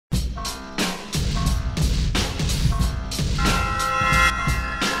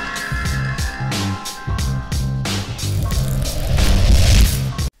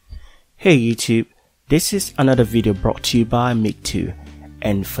Hey YouTube, this is another video brought to you by micktwo,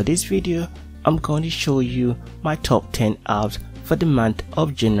 and for this video I'm going to show you my top 10 apps for the month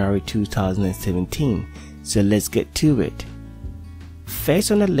of January 2017. So let's get to it. First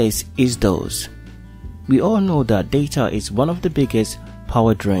on the list is those. We all know that data is one of the biggest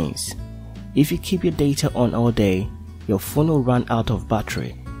power drains. If you keep your data on all day, your phone will run out of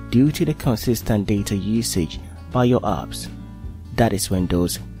battery due to the consistent data usage by your apps. That is when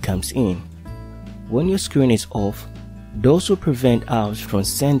those comes in. When your screen is off, those will prevent apps from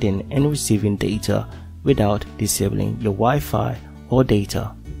sending and receiving data without disabling your Wi-Fi or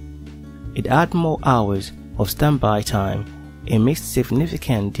data. It adds more hours of standby time and makes a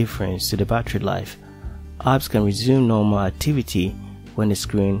significant difference to the battery life. Apps can resume normal activity when the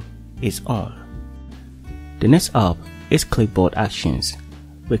screen is on. The next app is Clipboard Actions.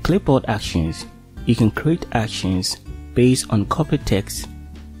 With Clipboard Actions, you can create actions based on copied text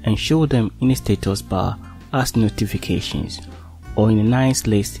and show them in a status bar as notifications or in a nice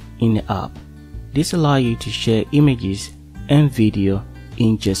list in the app. This allows you to share images and video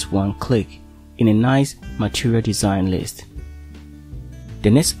in just one click in a nice material design list.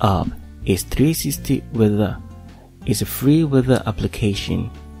 The next app is 360 Weather. It's a free weather application.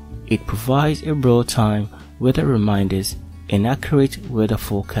 It provides a real-time weather reminders and accurate weather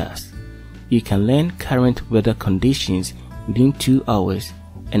forecasts. You can learn current weather conditions within 2 hours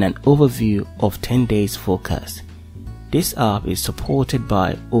and an overview of 10 days forecast. This app is supported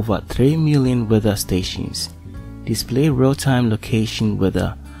by over 3 million weather stations. Display real-time location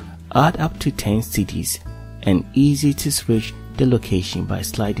weather, add up to 10 cities, and easy to switch the location by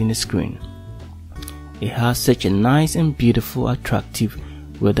sliding the screen. It has such a nice and beautiful attractive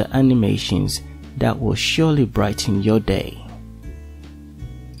weather animations that will surely brighten your day.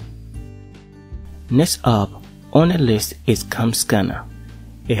 Next app on the list is Cam Scanner.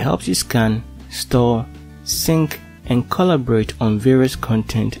 It helps you scan, store, sync, and collaborate on various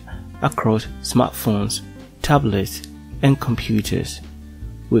content across smartphones, tablets, and computers.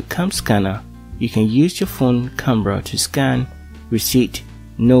 With Cam Scanner, you can use your phone camera to scan receipt,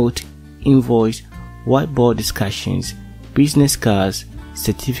 note, invoice, whiteboard discussions, business cards,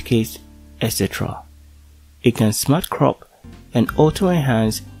 certificates, etc. It can smart crop and auto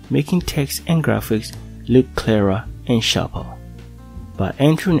enhance, making text and graphics look clearer and sharper. By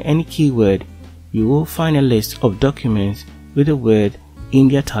entering any keyword, you will find a list of documents with a word in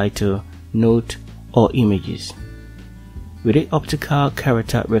their title, note, or images. With the optical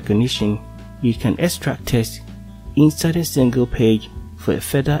character recognition, you can extract text inside a single page for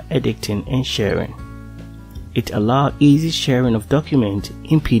further editing and sharing. It allows easy sharing of documents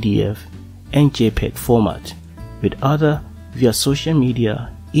in PDF and JPEG format with others via social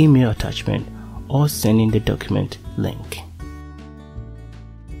media, email attachment, or sending the document link.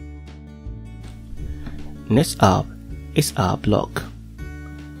 Next app is App Lock.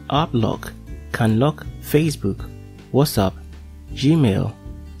 App Lock can lock Facebook, WhatsApp, Gmail,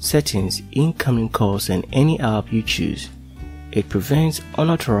 settings, incoming calls, and any app you choose. It prevents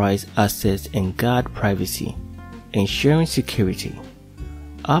unauthorized access and guard privacy, ensuring security.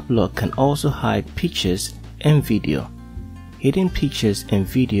 App Lock can also hide pictures and video. Hidden pictures and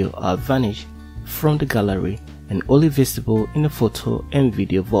video are vanished from the gallery and only visible in the photo and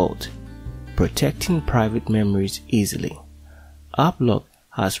video vault, protecting private memories easily. App Lock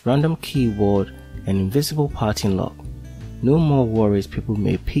has random keyword and invisible pattern lock. No more worries people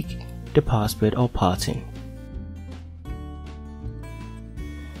may pick the password or pattern.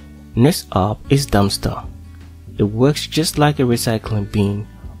 Next app is Dumpster. It works just like a recycling bin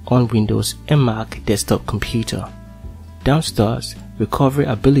on Windows and Mac desktop computer. Dumpster's recovery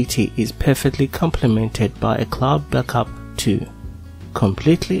ability is perfectly complemented by a cloud backup too,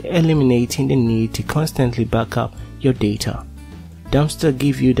 completely eliminating the need to constantly back up your data. Dumpster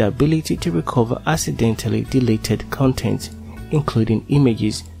gives you the ability to recover accidentally deleted content, including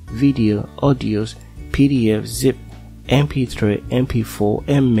images, video, audios, PDF, zip, MP3, MP4,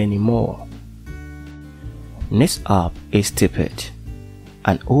 and many more. Next app is Tippet,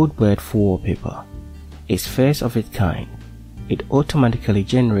 an old word for wallpaper. It's first of its kind. It automatically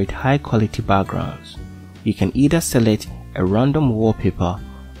generates high quality backgrounds. You can either select a random wallpaper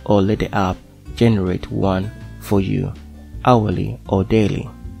or let the app generate one for you hourly or daily.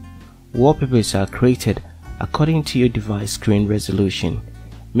 Wallpapers are created according to your device screen resolution,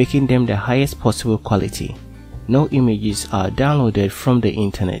 making them the highest possible quality. No images are downloaded from the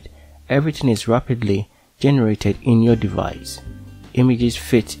internet. Everything is rapidly generated in your device. Images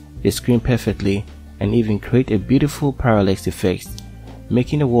fit the screen perfectly and even create a beautiful parallax effect,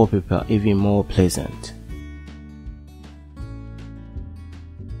 making the wallpaper even more pleasant.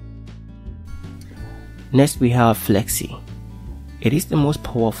 Next we have Flexi. It is the most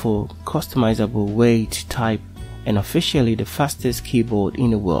powerful, customizable way to type and officially the fastest keyboard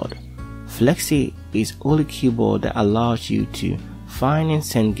in the world. Flexi is the only keyboard that allows you to find and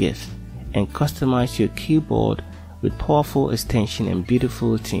send gifts and customize your keyboard with powerful extension and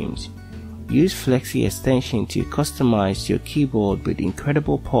beautiful themes. Use Flexi extension to customize your keyboard with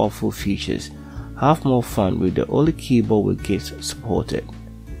incredible powerful features. Have more fun with the only keyboard with gifts supported.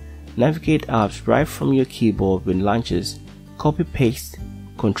 Navigate apps right from your keyboard with launchers, copy paste,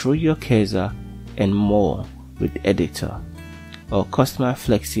 control your cursor and more with editor. Or customize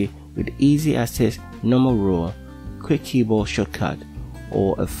Flexi with easy access normal roll, quick keyboard shortcut,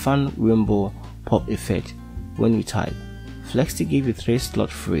 or a fun rainbow pop effect when you type. Flexi gives you 3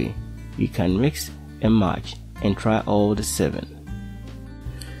 slots free. You can mix and match and try all the 7.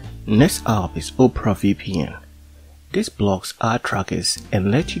 Next up is Opera VPN. This blocks ad trackers and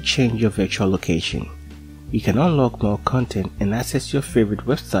lets you change your virtual location. You can unlock more content and access your favorite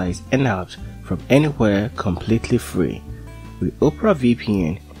websites and apps from anywhere completely free. With Opera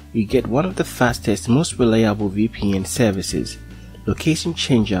VPN, you get one of the fastest, most reliable VPN services, Location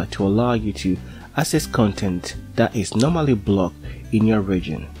Changer, to allow you to access content that is normally blocked in your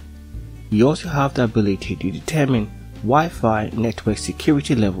region. You also have the ability to determine Wi-Fi network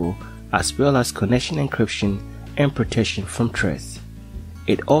security level as well as connection encryption and protection from threats.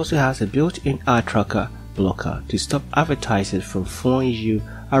 It also has a built-in ad tracker blocker to stop advertisers from following you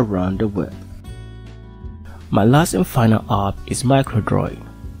around the web. My last and final app is micktwo.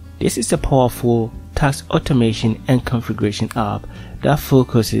 This is a powerful task automation and configuration app that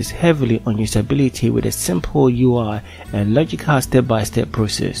focuses heavily on usability with a simple UI and logical step-by-step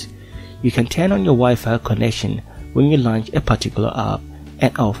process. You can turn on your Wi-Fi connection when you launch a particular app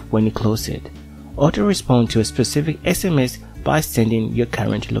and off when you close it. Auto-respond to a specific SMS by sending your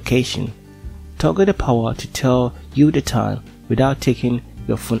current location. Toggle the power to tell you the time without taking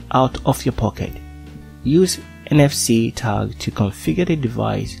your phone out of your pocket. Use NFC tag to configure the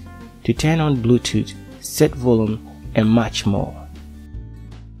device, to turn on Bluetooth, set volume, and much more.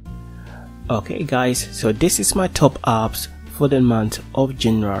 Okay guys, so this is my top apps for the month of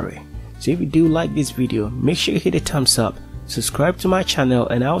January. So if you do like this video, make sure you hit the thumbs up, subscribe to my channel,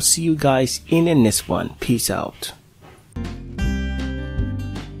 and I'll see you guys in the next one. Peace out.